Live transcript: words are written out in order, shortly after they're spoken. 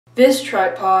This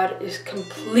tripod is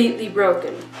completely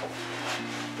broken,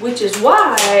 which is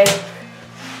why I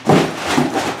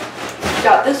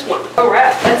got this one.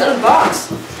 Alright, let's unbox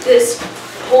this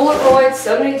Polaroid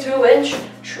 72-inch,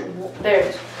 there it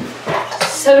is,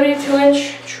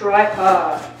 72-inch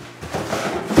tripod.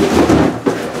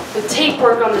 The tape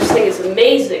work on this thing is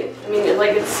amazing. I mean,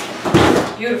 it's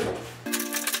beautiful.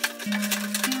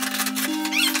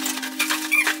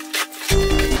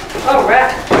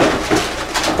 Alright.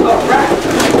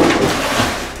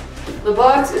 The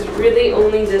box is really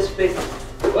only this big.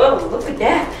 Whoa, look at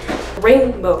that.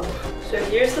 Rainbow. So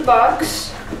here's the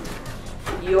box.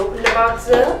 You open the box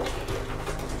up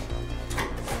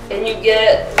and you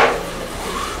get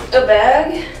a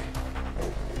bag.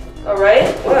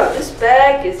 Alright, wow, this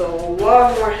bag is a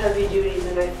lot more heavy duty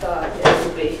than I thought it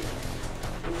would be.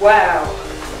 Wow.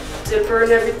 Zipper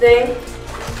and everything.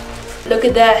 Look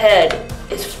at that head.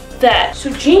 It's fat.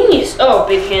 So genius. Oh,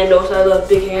 big handles. I love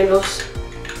big handles.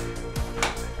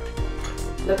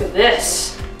 Look at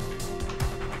this.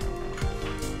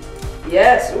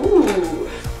 Yes, ooh.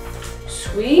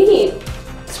 Sweet.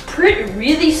 It's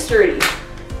really sturdy.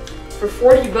 For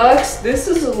 40 bucks, this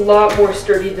is a lot more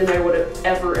sturdy than I would have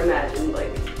ever imagined.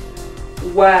 Like,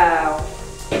 wow.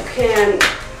 You can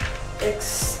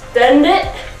extend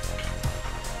it.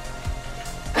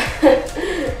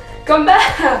 Come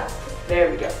back.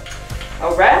 There we go.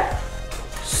 All right.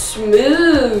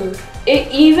 Smooth.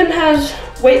 It even has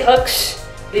weight hooks.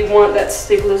 They want that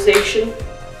stabilization.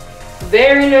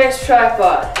 Very nice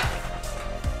tripod.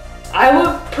 I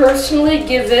would personally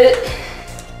give it,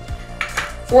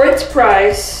 for its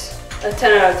price, a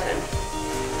 10 out of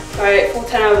 10. Alright, full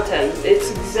 10 out of 10.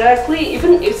 It's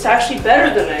actually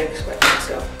better than I expected,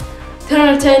 so. 10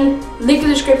 out of 10, link in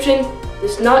the description.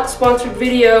 It's not a sponsored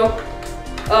video.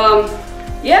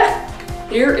 Yeah,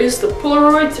 here is the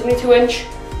Polaroid 72-inch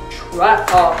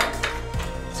tripod.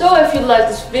 So if you like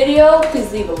this video,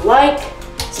 please leave a like,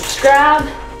 subscribe,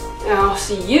 and I'll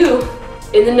see you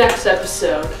in the next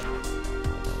episode.